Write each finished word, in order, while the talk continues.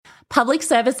Public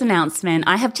service announcement.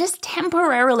 I have just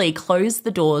temporarily closed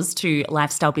the doors to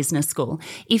Lifestyle Business School.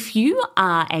 If you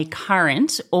are a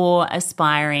current or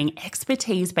aspiring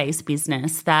expertise-based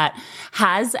business that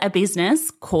has a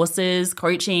business, courses,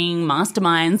 coaching,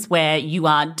 masterminds where you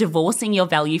are divorcing your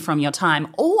value from your time,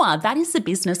 or that is the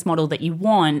business model that you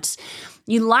want,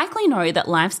 you likely know that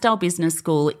Lifestyle Business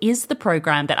School is the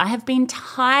program that I have been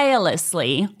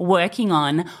tirelessly working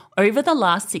on over the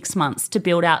last 6 months to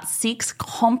build out 6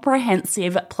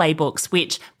 comprehensive playbooks,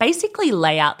 which basically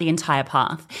lay out the entire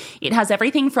path. It has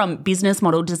everything from business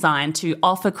model design to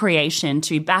offer creation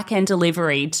to back-end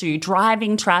delivery to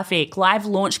driving traffic, live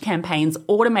launch campaigns,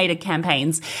 automated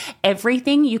campaigns,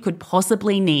 everything you could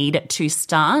possibly need to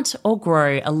start or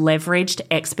grow a leveraged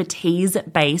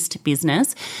expertise-based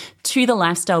business to the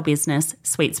lifestyle business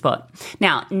sweet spot.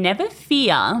 Now, never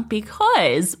fear,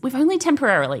 because we've only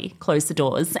temporarily closed the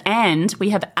doors and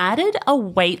we have added a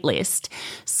wait list.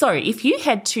 So if you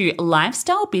head to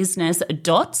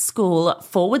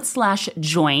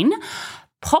lifestylebusiness.school/join,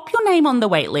 pop your name on the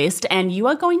wait list and you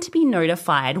are going to be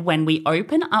notified when we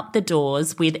open up the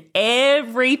doors with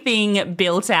everything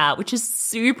built out, which is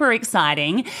super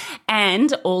exciting,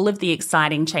 and all of the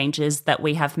exciting changes that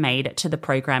we have made to the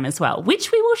program as well,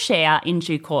 which we will share in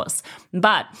due course.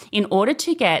 But in order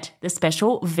to get the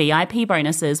special VIP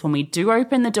bonuses when we do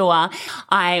open the door,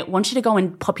 I want you to go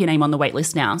and pop your name on the wait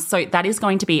list now. So that is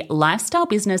going to be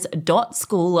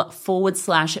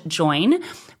lifestylebusiness.school/join.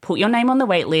 Put your name on the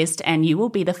wait list and you will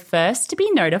be the first to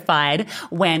be notified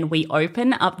when we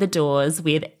open up the doors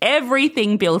with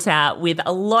everything built out, with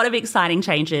a lot of exciting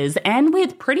changes and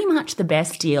with pretty much the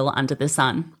best deal under the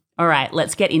sun. All right,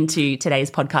 let's get into today's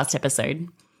podcast episode.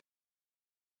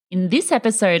 In this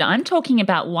episode, I'm talking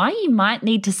about why you might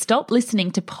need to stop listening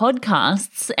to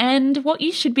podcasts and what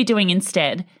you should be doing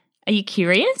instead. Are you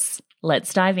curious?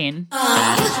 Let's dive in.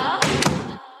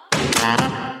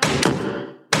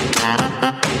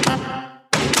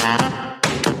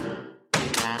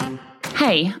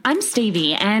 Hey, I'm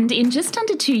Stevie, and in just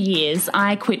under 2 years,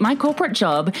 I quit my corporate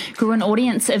job, grew an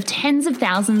audience of tens of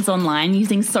thousands online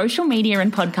using social media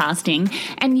and podcasting,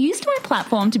 and used my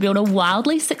platform to build a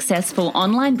wildly successful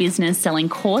online business selling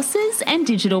courses and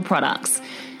digital products.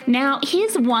 Now,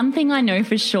 here's one thing I know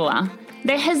for sure.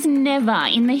 There has never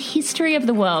in the history of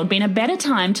the world been a better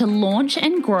time to launch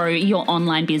and grow your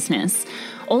online business.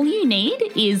 All you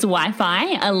need is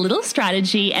Wi-Fi, a little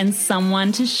strategy, and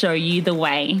someone to show you the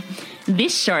way.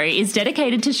 This show is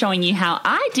dedicated to showing you how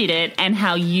I did it and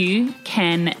how you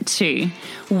can too.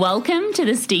 Welcome to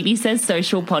the Stevie Says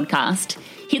Social podcast.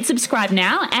 Hit subscribe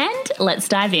now and let's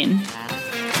dive in.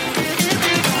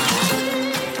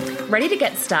 Ready to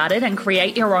get started and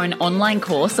create your own online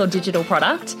course or digital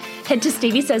product? Head to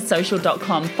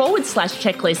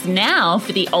steviesayssocial.com/checklist now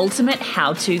for the ultimate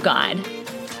how-to guide.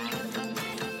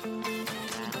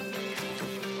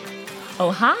 Oh,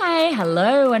 hi,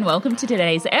 hello, and welcome to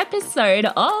today's episode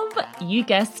of, you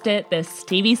guessed it, the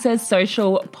Stevie Says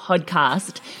Social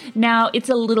podcast. Now, it's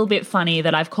a little bit funny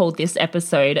that I've called this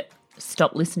episode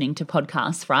Stop Listening to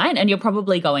Podcasts, right? And you're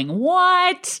probably going,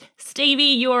 what? Stevie,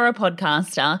 you're a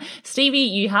podcaster. Stevie,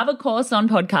 you have a course on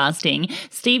podcasting.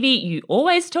 Stevie, you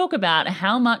always talk about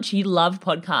how much you love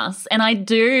podcasts. And I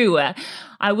do.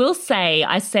 I will say,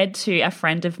 I said to a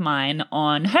friend of mine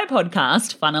on her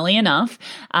podcast, funnily enough,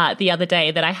 the other day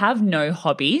that I have no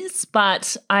hobbies,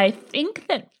 but I think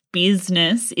that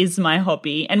business is my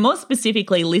hobby, and more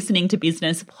specifically, listening to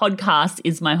business podcasts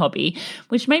is my hobby,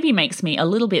 which maybe makes me a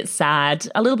little bit sad,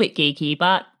 a little bit geeky,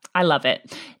 but I love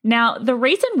it. Now, the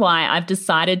reason why I've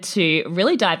decided to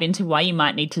really dive into why you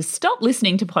might need to stop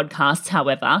listening to podcasts,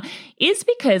 however, is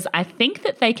because I think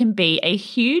that they can be a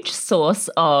huge source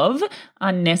of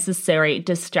unnecessary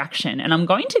distraction. And I'm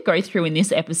going to go through in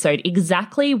this episode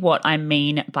exactly what I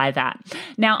mean by that.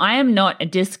 Now, I am not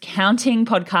discounting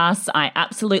podcasts. I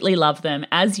absolutely love them.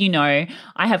 As you know,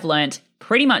 I have learnt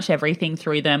pretty much everything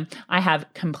through them. I have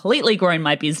completely grown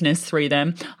my business through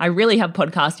them. I really have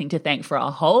podcasting to thank for a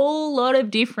whole lot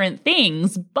of different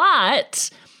things,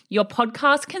 but your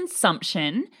podcast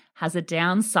consumption has a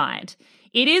downside.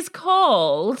 It is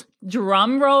called,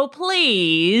 drumroll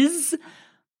please,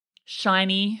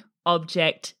 shiny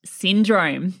object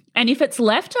syndrome. And if it's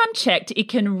left unchecked, it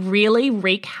can really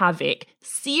wreak havoc,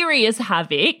 serious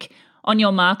havoc, on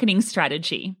your marketing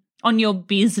strategy, on your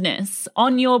business,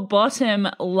 on your bottom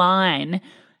line.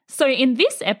 So in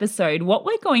this episode, what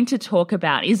we're going to talk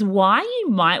about is why you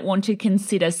might want to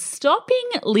consider stopping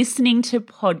listening to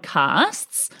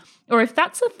podcasts, or if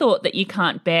that's a thought that you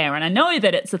can't bear, and I know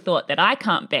that it's a thought that I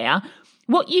can't bear,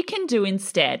 what you can do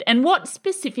instead, and what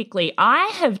specifically I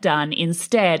have done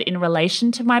instead in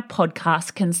relation to my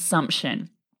podcast consumption.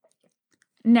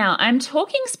 Now, I'm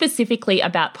talking specifically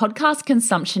about podcast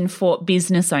consumption for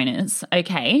business owners,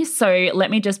 okay? So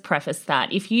let me just preface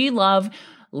that. If you love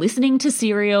listening to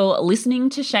Serial, listening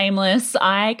to Shameless,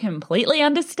 I completely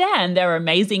understand. They're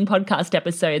amazing podcast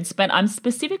episodes, but I'm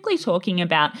specifically talking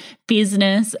about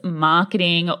business,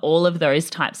 marketing, all of those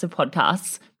types of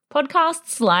podcasts.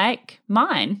 Podcasts like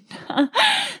mine.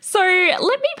 So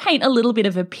let me paint a little bit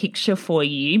of a picture for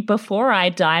you before I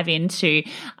dive into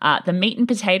the meat and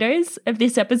potatoes of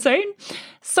this episode.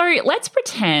 So let's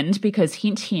pretend, because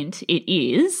hint, hint, it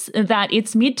is, that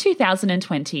it's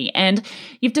mid-2020 and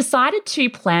you've decided to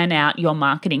plan out your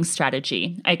marketing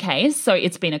strategy. Okay, so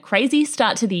it's been a crazy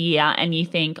start to the year and you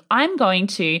think, I'm going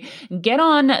to get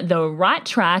on the right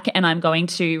track and I'm going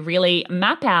to really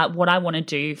map out what I want to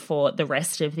do for the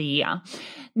rest of the year.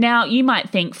 Now, you might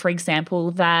think, for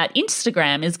example, that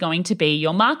Instagram is going to be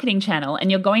your marketing channel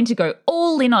and you're going to go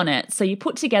all in on it. So you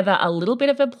put together a little bit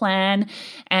of a plan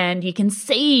and you can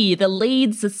see the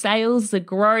leads, the sales, the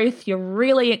growth. You're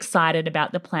really excited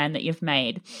about the plan that you've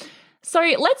made. So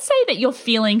let's say that you're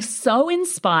feeling so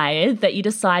inspired that you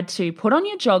decide to put on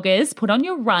your joggers, put on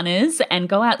your runners, and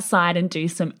go outside and do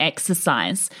some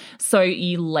exercise. So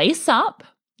you lace up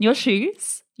your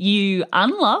shoes, you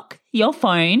unlock your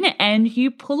phone, and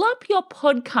you pull up your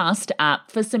podcast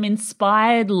app for some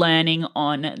inspired learning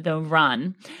on the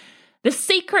run. The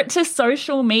secret to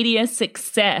social media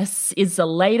success is the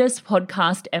latest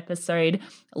podcast episode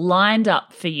lined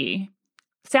up for you.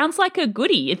 Sounds like a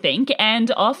goodie, you think,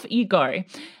 and off you go.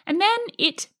 And then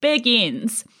it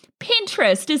begins.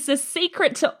 Pinterest is the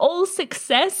secret to all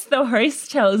success, the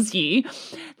host tells you.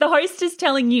 The host is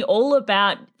telling you all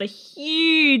about the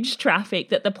huge traffic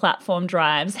that the platform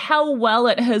drives, how well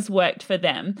it has worked for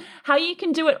them, how you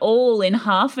can do it all in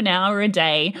half an hour a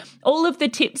day, all of the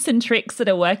tips and tricks that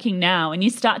are working now. And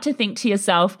you start to think to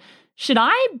yourself, should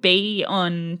I be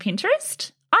on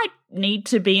Pinterest? I need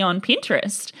to be on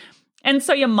Pinterest. And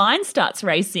so your mind starts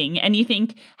racing and you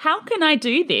think, how can I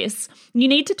do this? You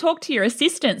need to talk to your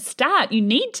assistant, Stat. You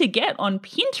need to get on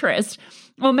Pinterest.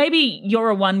 Or maybe you're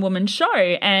a one-woman show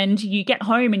and you get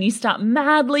home and you start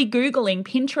madly Googling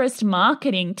Pinterest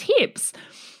marketing tips.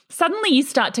 Suddenly you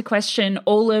start to question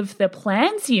all of the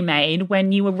plans you made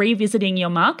when you were revisiting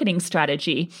your marketing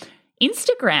strategy.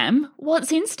 Instagram?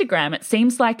 What's Instagram? It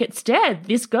seems like it's dead.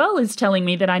 This girl is telling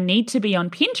me that I need to be on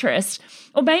Pinterest.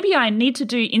 Or maybe I need to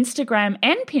do Instagram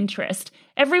and Pinterest.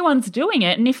 Everyone's doing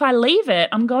it, and if I leave it,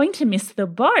 I'm going to miss the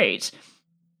boat.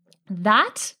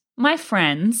 That, my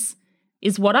friends,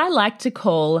 is what I like to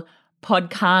call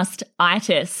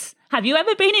podcast-itis. Have you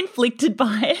ever been inflicted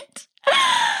by it?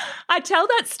 I tell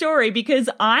that story because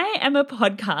I am a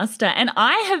podcaster and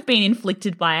I have been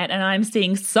inflicted by it, and I'm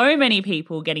seeing so many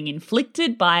people getting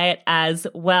inflicted by it as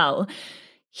well.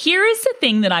 Here is the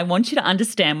thing that I want you to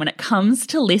understand when it comes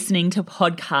to listening to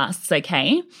podcasts,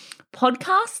 okay?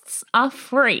 Podcasts are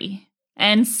free.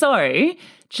 And so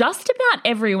just about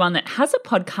everyone that has a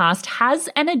podcast has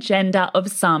an agenda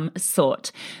of some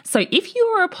sort. So if you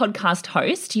are a podcast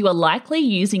host, you are likely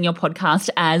using your podcast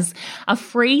as a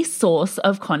free source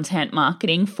of content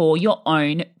marketing for your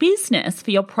own business,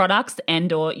 for your products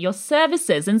and or your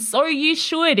services. And so you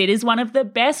should. It is one of the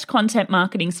best content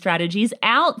marketing strategies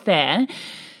out there.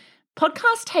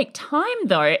 Podcasts take time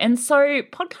though, and so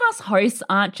podcast hosts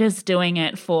aren't just doing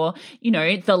it for,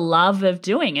 the love of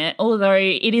doing it, although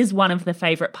it is one of the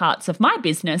favorite parts of my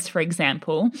business, for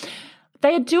example.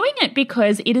 They are doing it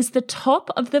because it is the top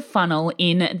of the funnel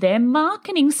in their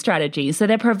marketing strategy. So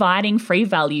they're providing free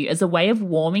value as a way of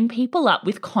warming people up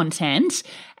with content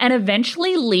and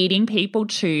eventually leading people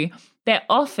to their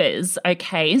offers,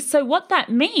 okay? So what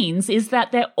that means is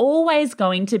that they're always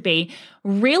going to be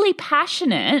really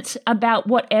passionate about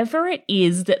whatever it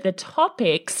is that the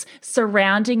topics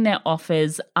surrounding their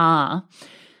offers are.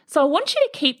 So I want you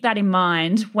to keep that in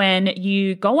mind when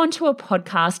you go onto a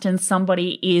podcast and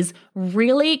somebody is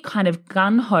really kind of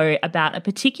gung-ho about a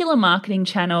particular marketing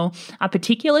channel, a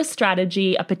particular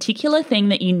strategy, a particular thing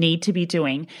that you need to be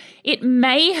doing. It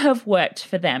may have worked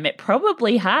for them. It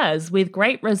probably has with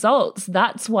great results.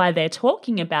 That's why they're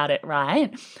talking about it,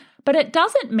 right? But it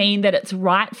doesn't mean that it's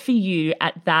right for you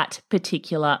at that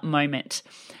particular moment.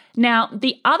 Now,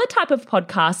 the other type of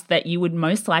podcast that you would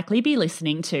most likely be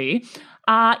listening to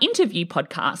are interview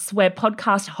podcasts where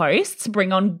podcast hosts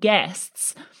bring on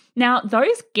guests. Now,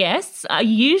 those guests are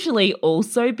usually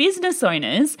also business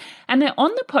owners, and they're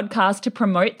on the podcast to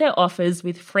promote their offers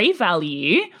with free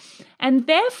value and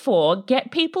therefore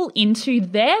get people into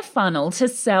their funnel to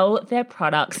sell their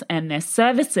products and their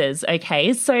services.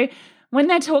 Okay, so when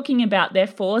they're talking about their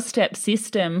 4-step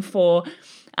system for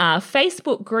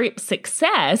Facebook group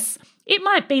success, it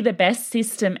might be the best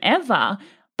system ever.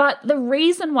 But the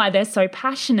reason why they're so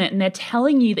passionate and they're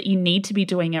telling you that you need to be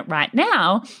doing it right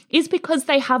now is because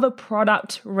they have a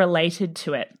product related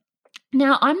to it.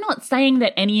 Now, I'm not saying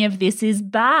that any of this is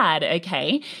bad,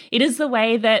 okay? It is the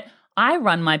way that I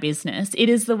run my business. It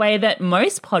is the way that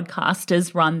most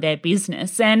podcasters run their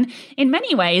business. And in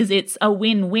many ways, it's a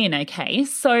win-win, okay?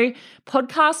 So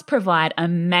podcasts provide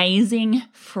amazing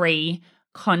free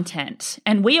content,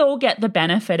 and we all get the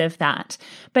benefit of that.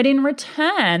 But in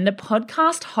return, the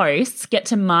podcast hosts get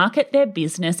to market their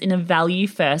business in a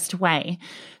value-first way.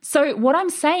 So what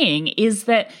I'm saying is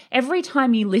that every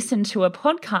time you listen to a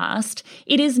podcast,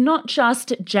 it is not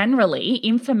just generally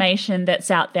information that's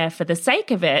out there for the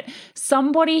sake of it.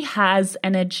 Somebody has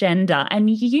an agenda, and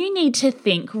you need to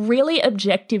think really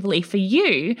objectively for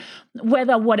you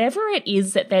whether whatever it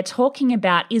is that they're talking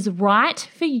about is right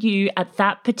for you at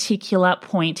that particular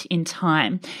point in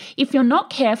time. If you're not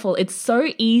careful, it's so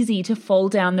easy to fall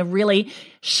down the really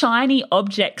shiny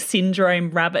object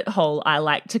syndrome rabbit hole, I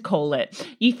like to call it.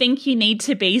 You think you need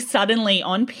to be suddenly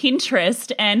on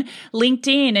Pinterest and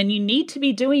LinkedIn, and you need to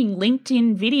be doing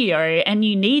LinkedIn video, and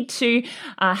you need to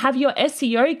have your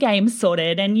SEO game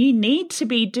sorted, and you need to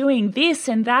be doing this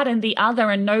and that and the other,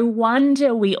 and no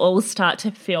wonder we all start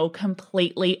to feel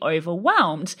completely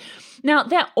overwhelmed. Now,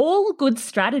 they're all good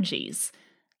strategies.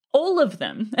 All of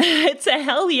them. It's a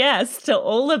hell yes to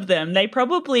all of them. They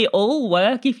probably all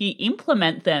work if you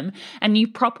implement them and you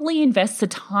properly invest the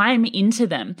time into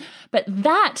them. But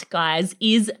that, guys,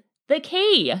 is the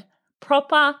key.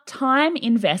 Proper time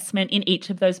investment in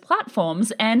each of those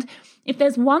platforms. And if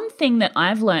there's one thing that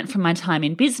I've learned from my time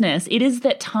in business, it is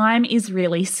that time is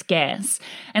really scarce.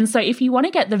 And so if you want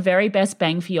to get the very best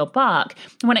bang for your buck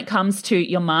when it comes to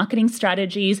your marketing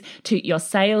strategies, to your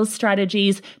sales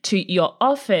strategies, to your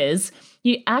offers,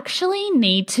 you actually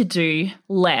need to do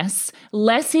less.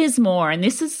 Less is more. And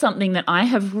this is something that I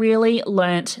have really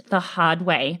learnt the hard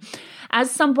way. As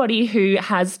somebody who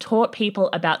has taught people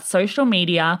about social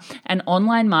media and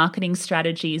online marketing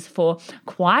strategies for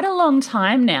quite a long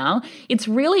time now, it's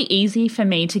really easy for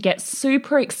me to get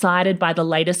super excited by the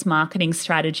latest marketing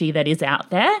strategy that is out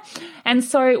there. And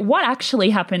so what actually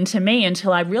happened to me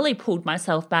until I really pulled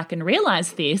myself back and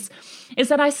realized this is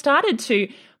that I started to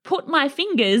put my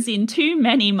fingers in too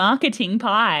many marketing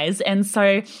pies. And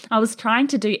so I was trying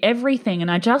to do everything and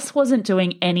I just wasn't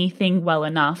doing anything well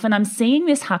enough. And I'm seeing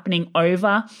this happening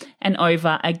over and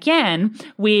over again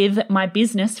with my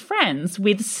business friends,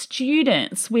 with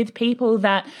students, with people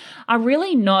that are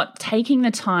really not taking the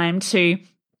time to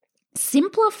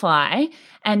simplify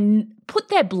and put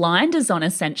their blinders on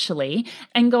essentially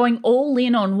and going all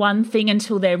in on one thing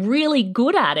until they're really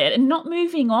good at it and not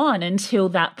moving on until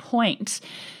that point.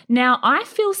 Now, I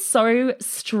feel so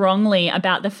strongly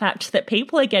about the fact that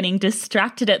people are getting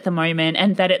distracted at the moment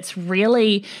and that it's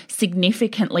really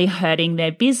significantly hurting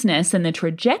their business and the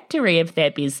trajectory of their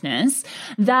business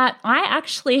that I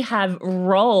actually have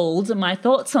rolled my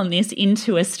thoughts on this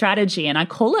into a strategy, and I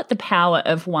call it the power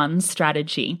of one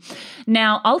strategy.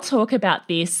 Now, I'll talk about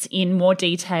this in more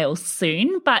detail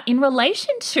soon, but in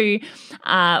relation to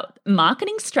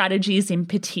marketing strategies in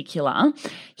particular,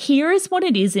 here is what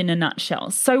it is in a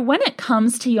nutshell. So when it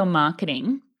comes to your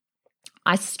marketing,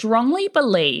 I strongly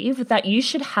believe that you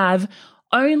should have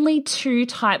only two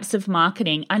types of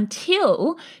marketing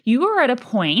until you are at a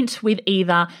point with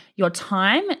either your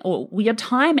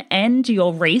time and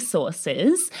your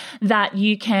resources that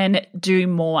you can do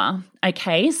more.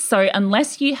 Okay, so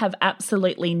unless you have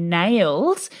absolutely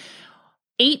nailed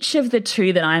each of the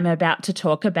two that I'm about to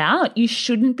talk about, you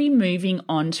shouldn't be moving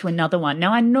on to another one.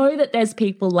 Now, I know that there's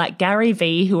people like Gary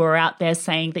Vee who are out there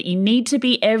saying that you need to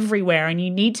be everywhere and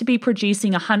you need to be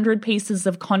producing 100 pieces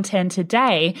of content a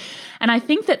day. And I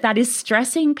think that that is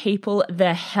stressing people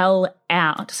the hell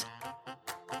out.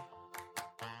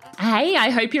 Hey, I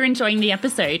hope you're enjoying the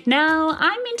episode. Now,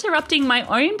 I'm interrupting my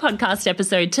own podcast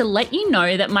episode to let you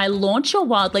know that my Launch Your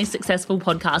Wildly Successful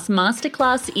Podcast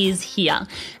Masterclass is here.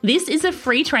 This is a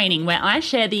free training where I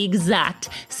share the exact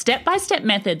step-by-step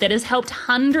method that has helped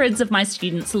hundreds of my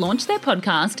students launch their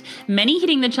podcast, many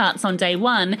hitting the charts on day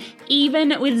one,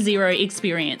 even with zero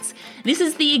experience. This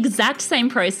is the exact same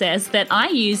process that I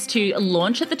use to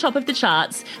launch at the top of the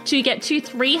charts, to get to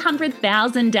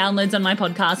 300,000 downloads on my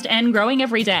podcast and growing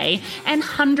every day, day and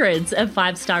hundreds of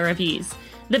 5-star reviews.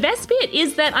 The best bit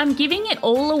is that I'm giving it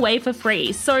all away for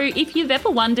free. So if you've ever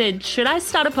wondered, should I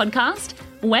start a podcast?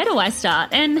 Where do I start?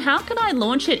 And how can I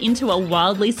launch it into a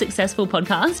wildly successful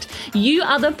podcast? You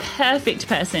are the perfect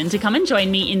person to come and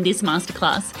join me in this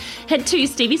masterclass. Head to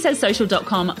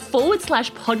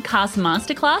steviesayssocial.com/podcast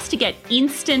masterclass to get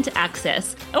instant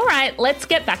access. All right, let's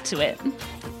get back to it.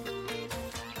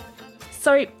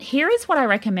 So here is what I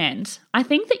recommend. I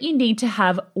think that you need to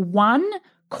have one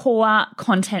core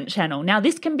content channel. Now,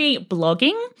 this can be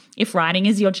blogging, if writing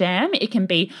is your jam. It can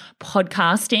be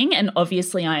podcasting, and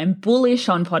obviously I am bullish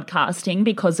on podcasting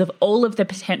because of all of the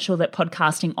potential that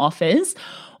podcasting offers.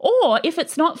 Or if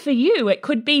it's not for you, it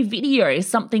could be video,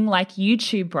 something like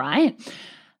YouTube, right?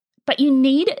 But you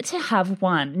need to have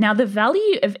one. Now, the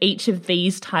value of each of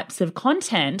these types of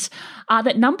content are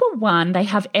that, number one, they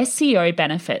have SEO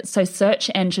benefits, so search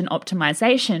engine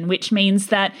optimization, which means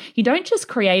that you don't just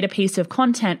create a piece of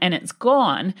content and it's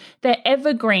gone. They're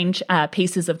evergreen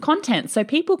pieces of content. So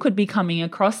people could be coming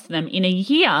across them in a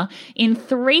year, in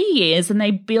 3 years, and they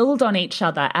build on each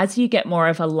other. As you get more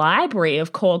of a library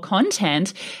of core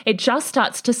content, it just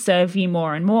starts to serve you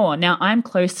more and more. Now, I'm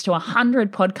close to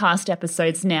 100 podcast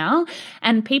episodes now,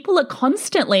 and people are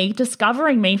constantly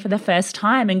discovering me for the first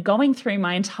time and going through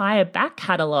my entire back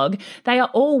catalogue. They are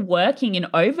all working in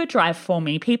overdrive for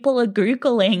me. People are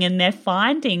Googling and they're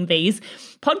finding these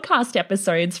podcast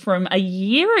episodes from a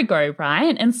year ago,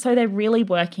 right? And so they're really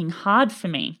working hard for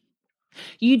me.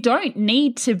 You don't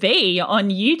need to be on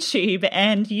YouTube,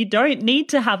 and you don't need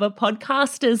to have a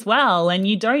podcast as well, and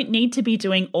you don't need to be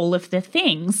doing all of the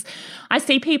things. I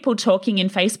see people talking in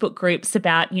Facebook groups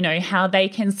about, how they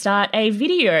can start a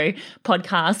video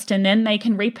podcast and then they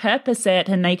can repurpose it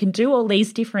and they can do all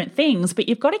these different things. But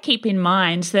you've got to keep in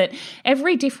mind that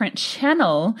every different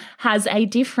channel has a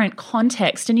different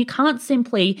context, and you can't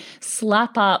simply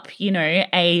slap up,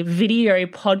 a video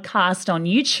podcast on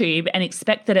YouTube and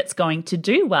expect that it's going to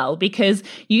do well, because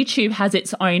YouTube has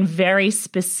its own very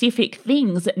specific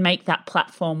things that make that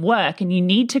platform work, and you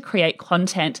need to create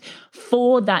content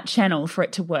for that channel for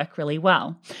it to work really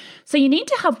well. So you need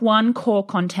to have one core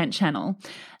content channel.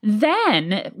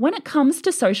 Then when it comes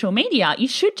to social media, you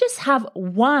should just have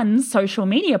one social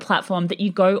media platform that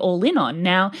you go all in on.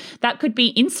 Now, that could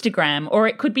be Instagram, or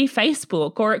it could be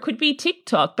Facebook, or it could be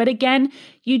TikTok. But again,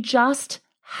 you just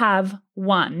have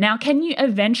one. Now, can you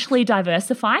eventually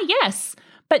diversify? Yes,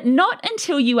 but not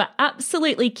until you are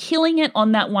absolutely killing it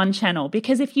on that one channel.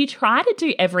 Because if you try to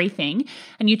do everything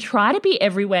and you try to be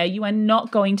everywhere, you are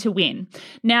not going to win.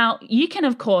 Now, you can,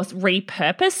 of course,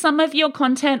 repurpose some of your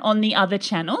content on the other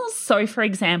channels. So, for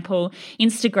example,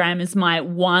 Instagram is my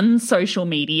one social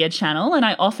media channel, and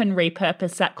I often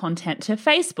repurpose that content to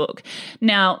Facebook.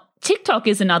 Now, TikTok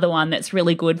is another one that's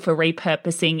really good for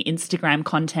repurposing Instagram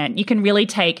content. You can really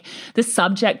take the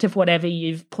subject of whatever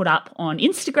you've put up on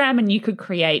Instagram, and you could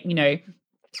create,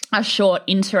 a short,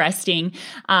 interesting,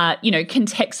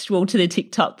 contextual to the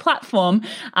TikTok platform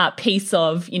piece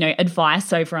of,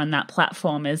 advice over on that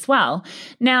platform as well.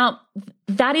 Now,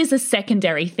 that is a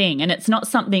secondary thing, and it's not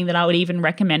something that I would even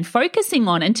recommend focusing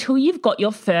on until you've got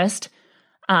your first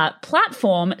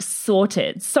platform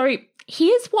sorted. So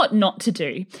here's what not to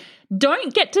do.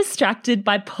 Don't get distracted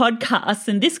by podcasts.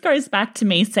 And this goes back to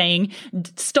me saying,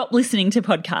 stop listening to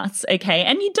podcasts, okay?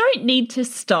 And you don't need to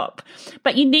stop,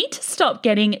 but you need to stop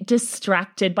getting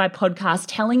distracted by podcasts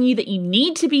telling you that you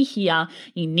need to be here,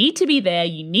 you need to be there,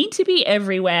 you need to be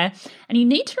everywhere. And you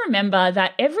need to remember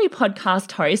that every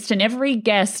podcast host and every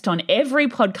guest on every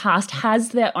podcast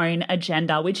has their own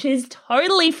agenda, which is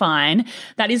totally fine.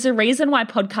 That is the reason why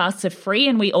podcasts are free,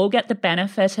 and we all get the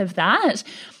benefit of that.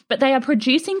 But they are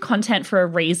producing content for a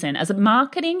reason, as a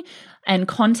marketing and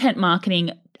content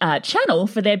marketing channel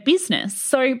for their business.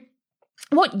 So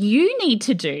what you need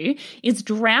to do is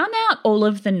drown out all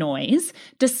of the noise,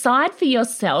 decide for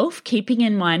yourself, keeping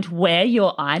in mind where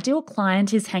your ideal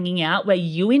client is hanging out, where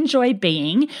you enjoy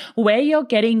being, where you're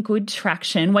getting good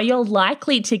traction, where you're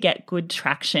likely to get good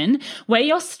traction, where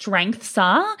your strengths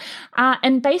are,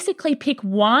 and basically pick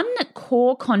one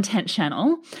core content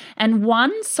channel and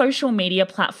one social media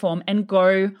platform and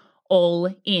go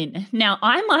all in. Now,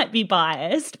 I might be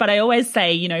biased, but I always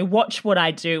say, watch what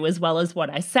I do as well as what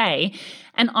I say.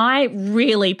 And I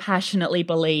really passionately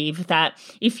believe that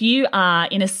if you are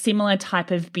in a similar type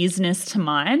of business to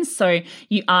mine, so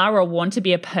you are or want to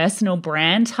be a personal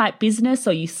brand type business,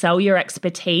 or you sell your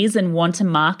expertise and want to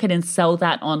market and sell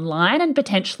that online and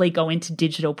potentially go into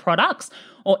digital products,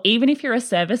 or even if you're a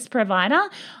service provider,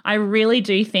 I really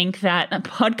do think that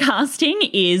podcasting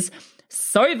is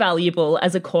so valuable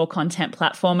as a core content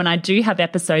platform. And I do have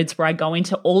episodes where I go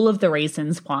into all of the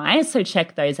reasons why, so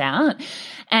check those out.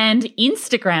 And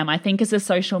Instagram, I think, as a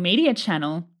social media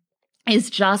channel,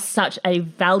 is just such a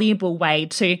valuable way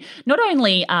to not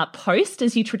only post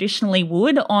as you traditionally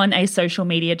would on a social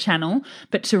media channel,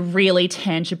 but to really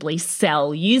tangibly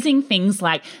sell using things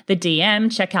like the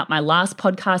DM. Check out my last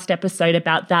podcast episode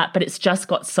about that, but it's just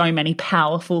got so many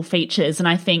powerful features. And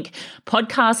I think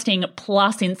podcasting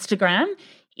plus Instagram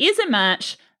is a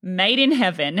match made in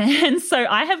heaven. And so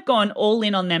I have gone all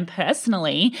in on them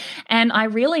personally. And I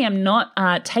really am not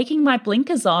taking my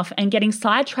blinkers off and getting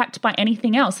sidetracked by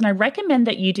anything else. And I recommend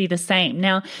that you do the same.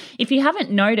 Now, if you haven't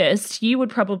noticed, you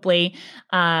would probably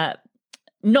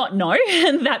not know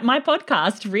that my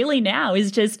podcast really now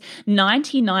is just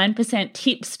 99%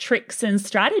 tips, tricks, and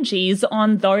strategies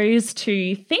on those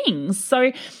two things.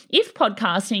 So if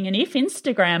podcasting and if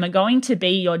Instagram are going to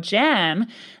be your jam,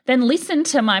 then listen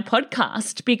to my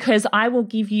podcast, because I will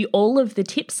give you all of the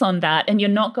tips on that, and you're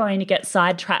not going to get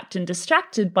sidetracked and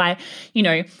distracted by,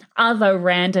 other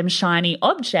random shiny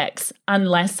objects,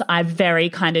 unless I very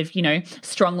kind of,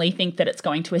 strongly think that it's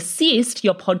going to assist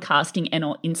your podcasting and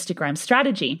or Instagram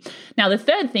strategy. Now, the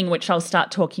third thing, which I'll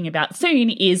start talking about soon,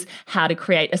 is how to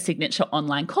create a signature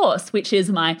online course, which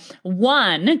is my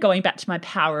one, going back to my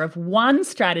power of one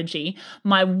strategy,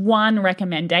 my one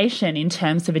recommendation in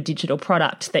terms of a digital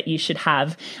product that you should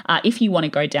have if you want to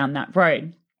go down that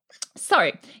road.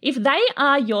 So if they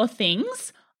are your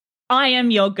things, I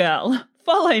am your girl.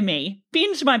 Follow me,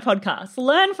 binge my podcast,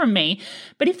 learn from me.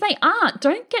 But if they aren't,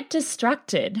 don't get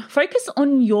distracted. Focus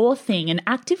on your thing and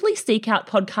actively seek out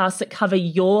podcasts that cover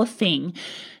your thing.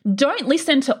 Don't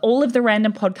listen to all of the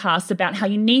random podcasts about how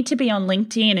you need to be on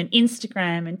LinkedIn and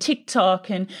Instagram and TikTok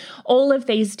and all of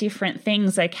these different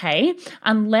things, okay?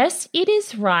 Unless it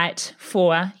is right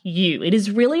for you. It is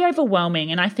really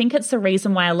overwhelming, and I think it's the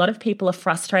reason why a lot of people are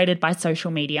frustrated by social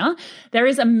media. There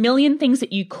is a million things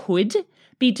that you could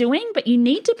be doing, but you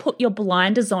need to put your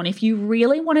blinders on if you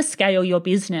really want to scale your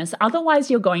business. Otherwise,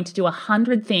 you're going to do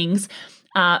 100 things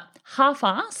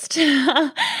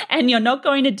half-assed and you're not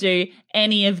going to do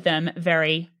any of them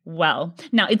very well.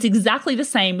 Now, it's exactly the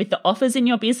same with the offers in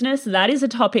your business. That is a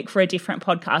topic for a different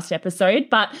podcast episode.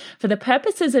 But for the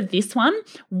purposes of this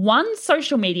one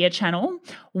social media channel,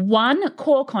 one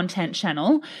core content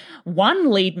channel, one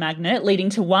lead magnet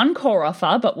leading to one core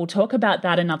offer, but we'll talk about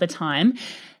that another time.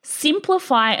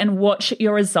 Simplify and watch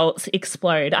your results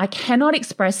explode. I cannot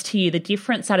express to you the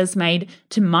difference that has made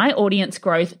to my audience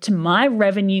growth, to my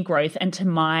revenue growth, and to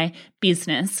my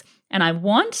business. And I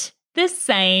want the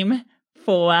same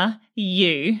for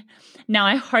you. Now,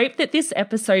 I hope that this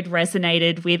episode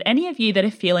resonated with any of you that are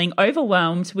feeling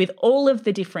overwhelmed with all of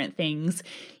the different things.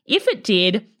 If it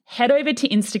did, head over to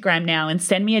Instagram now and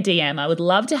send me a DM. I would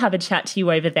love to have a chat to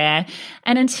you over there.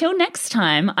 And until next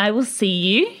time, I will see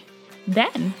you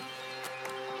then.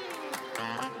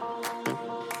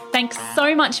 Thanks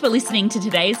so much for listening to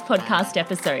today's podcast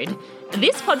episode.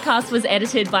 This podcast was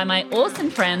edited by my awesome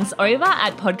friends over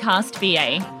at Podcast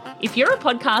VA. If you're a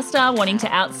podcaster wanting to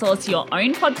outsource your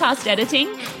own podcast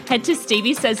editing, head to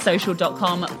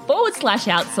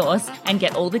steviesaysocial.com/outsource and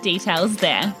get all the details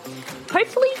there.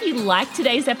 Hopefully you liked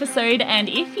today's episode, and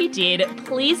if you did,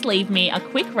 please leave me a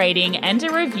quick rating and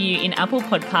a review in Apple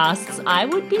Podcasts. I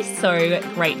would be so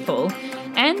grateful.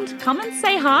 And come and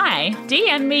say hi.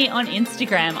 DM me on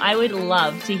Instagram. I would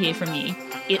love to hear from you.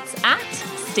 It's at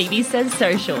Stevie Says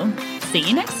Social. See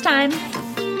you next time.